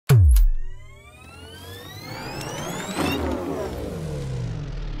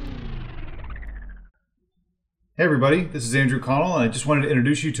Hey everybody, this is Andrew Connell, and I just wanted to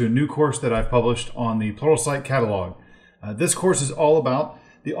introduce you to a new course that I've published on the Pluralsight catalog. This course is all about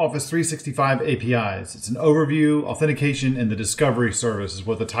the Office 365 APIs. It's an overview, authentication, and the discovery service is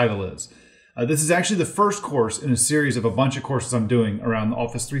what the title is. This is actually the first course in a series of a bunch of courses I'm doing around the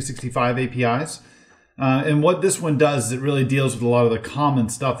Office 365 APIs. And what this one does is it really deals with a lot of the common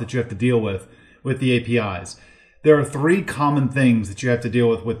stuff that you have to deal with the APIs. There are three common things that you have to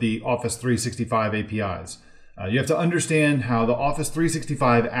deal with the Office 365 APIs. You have to understand how the Office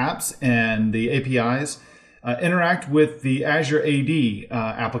 365 apps and the APIs interact with the Azure AD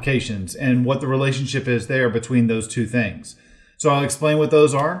applications and what the relationship is there between those two things. So I'll explain what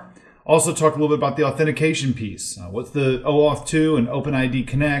those are. Also talk a little bit about the authentication piece. What's the OAuth 2 and OpenID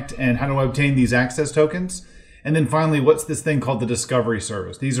Connect, and how do I obtain these access tokens? And then finally, what's this thing called the discovery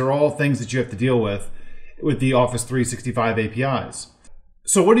service? These are all things that you have to deal with the Office 365 APIs.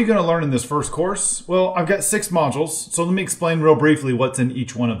 So what are you going to learn in this first course? Well, I've got 6 modules, so let me explain real briefly what's in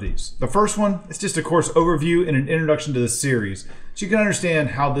each one of these. The first one is just a course overview and an introduction to the series, so you can understand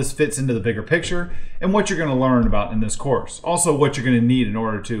how this fits into the bigger picture and what you're going to learn about in this course. Also, what you're going to need in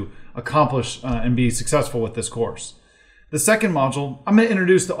order to accomplish and be successful with this course. The second module, I'm going to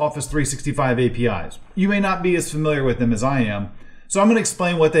introduce the Office 365 APIs. You may not be as familiar with them as I am, so I'm going to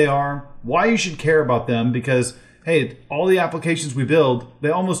explain what they are, why you should care about them, because hey, all the applications we build, they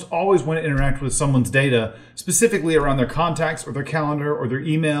almost always want to interact with someone's data, specifically around their contacts or their calendar or their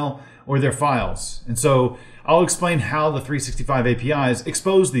email or their files. And so I'll explain how the 365 APIs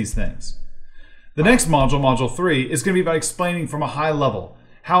expose these things. The next module, Module 3, is going to be about explaining from a high level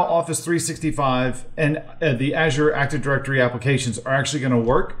how Office 365 and the Azure Active Directory applications are actually going to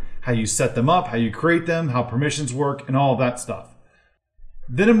work, how you set them up, how you create them, how permissions work, and all of that stuff.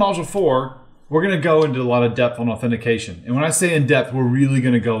 Then in Module 4, we're going to go into a lot of depth on authentication. And when I say in depth, we're really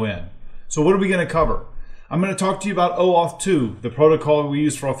going to go in. So what are we going to cover? I'm going to talk to you about OAuth 2, the protocol we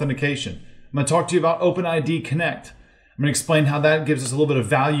use for authentication. I'm going to talk to you about OpenID Connect. I'm going to explain how that gives us a little bit of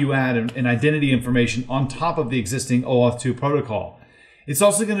value add and identity information on top of the existing OAuth 2 protocol. I'm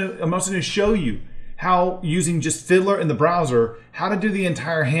also going to show you how, using just Fiddler in the browser, how to do the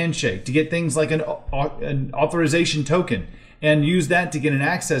entire handshake to get things like an authorization token and use that to get an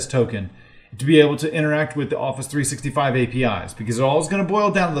access token to be able to interact with the Office 365 APIs, because it all is going to boil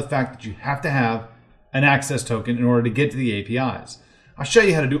down to the fact that you have to have an access token in order to get to the APIs. I'll show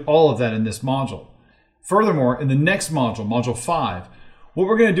you how to do all of that in this module. Furthermore, in the next module, Module 5, what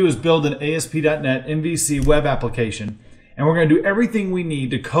we're going to do is build an ASP.NET MVC web application, and we're going to do everything we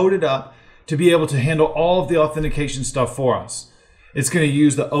need to code it up to be able to handle all of the authentication stuff for us. It's going to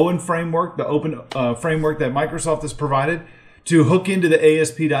use the OWEN framework, the open framework that Microsoft has provided, to hook into the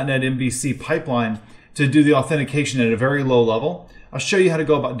ASP.NET MVC pipeline to do the authentication at a very low level. I'll show you how to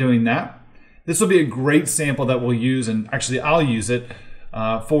go about doing that. This will be a great sample that we'll use, and actually I'll use it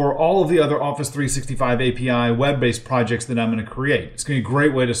for all of the other Office 365 API web-based projects that I'm going to create. It's going to be a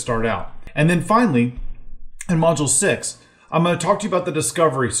great way to start out. And then finally, in Module 6, I'm going to talk to you about the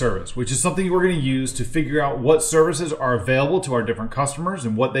discovery service, which is something we're going to use to figure out what services are available to our different customers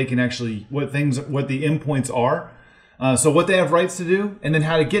and what they can actually, what the endpoints are. So what they have rights to do, and then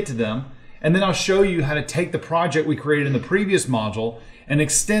how to get to them. And then I'll show you how to take the project we created in the previous module and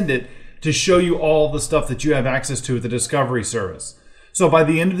extend it to show you all the stuff that you have access to with the discovery service. So by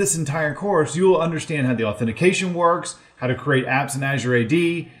the end of this entire course, you will understand how the authentication works, how to create apps in Azure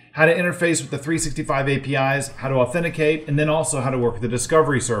AD, how to interface with the 365 APIs, how to authenticate, and then also how to work with the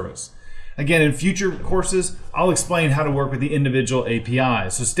discovery service. Again, in future courses, I'll explain how to work with the individual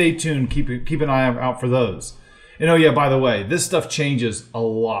APIs. So stay tuned, keep an eye out for those. And oh yeah, by the way, this stuff changes a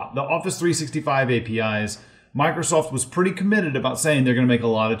lot. The Office 365 APIs, Microsoft was pretty committed about saying they're going to make a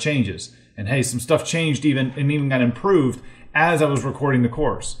lot of changes. And hey, some stuff changed even got improved as I was recording the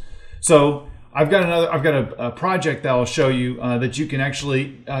course. So I've got a project that I'll show you that you can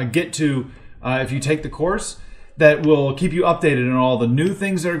actually get to if you take the course, that will keep you updated on all the new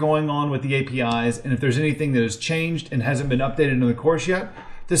things that are going on with the APIs, and if there's anything that has changed and hasn't been updated in the course yet,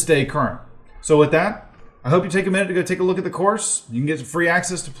 to stay current. So with that, I hope you take a minute to go take a look at the course. You can get free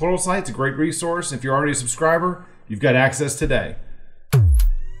access to Pluralsight. It's a great resource. If you're already a subscriber, you've got access today.